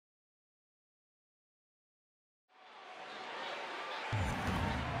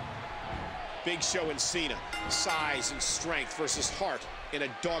Big Show and Cena, size and strength versus heart and a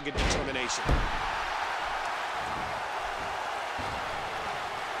dogged determination.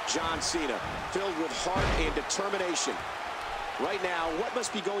 John Cena, filled with heart and determination. Right now, what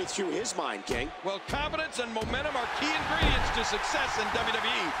must be going through his mind, King? Well, confidence and momentum are key ingredients to success in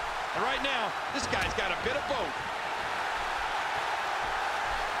WWE. And right now, this guy's got a bit of both.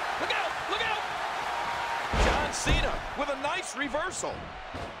 Look out! Look out! John Cena with a nice reversal.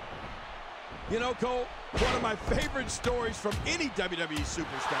 You know, Cole, one of my favorite stories from any WWE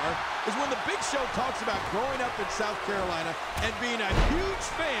superstar is when the Big Show talks about growing up in South Carolina and being a huge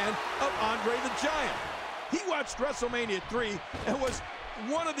fan of Andre the Giant. He watched WrestleMania 3 and was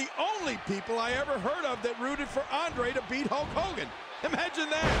one of the only people I ever heard of that rooted for Andre to beat Hulk Hogan. Imagine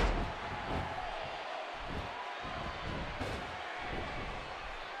that.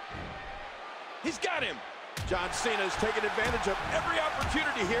 He's got him. John Cena is taking advantage of every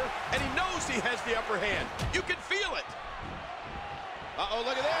opportunity here, and he knows he has the upper hand. You can feel it. Uh-oh,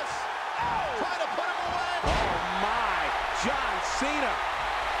 look at this. Oh, trying to put him away. Oh, my. John Cena.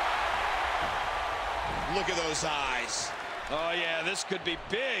 Look at those eyes. Oh, yeah, this could be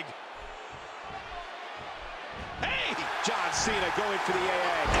big. Hey! John Cena going for the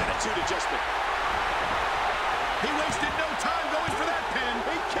AA. Attitude adjustment. He wasted no time going for that pin.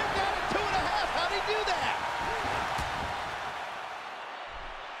 He kicked out at 2.5. How'd he do that?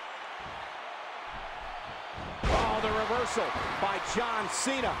 Oh, the reversal by John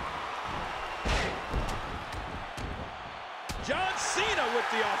Cena. John Cena with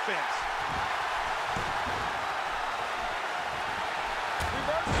the offense.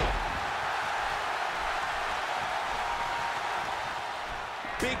 Reversal.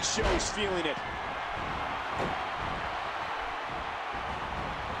 Big Show's feeling it.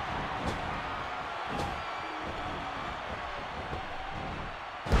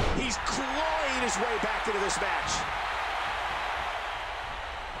 He's clawing his way back into this match.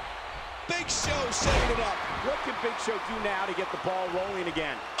 Big Show setting it up. What can Big Show do now to get the ball rolling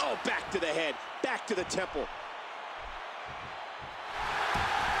again? Oh, back to the head, back to the temple.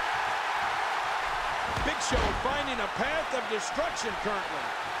 Big Show finding a path of destruction currently.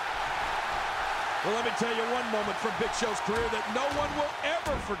 Well, let me tell you one moment from Big Show's career that no one will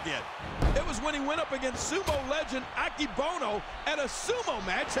ever forget. It was when he went up against sumo legend Akebono at a sumo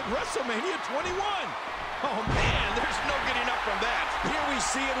match at WrestleMania 21. Oh, man, there's no getting up from that. Here we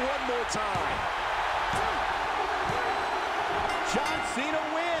see it one more time. John Cena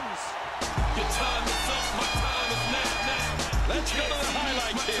wins. Your time is up, my time is now. Let's go to the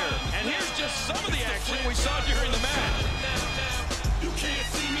highlights here. And here's just some of the action we saw during the match. You can't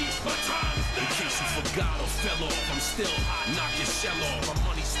see me, my time is now. In case you forgot or fell off, I'm still hot. Knock your shell off, my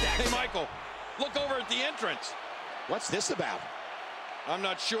money stacked. Hey, Michael, look over at the entrance. What's this about? I'm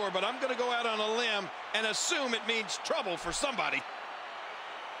not sure, but I'm going to go out on a limb and assume it means trouble for somebody.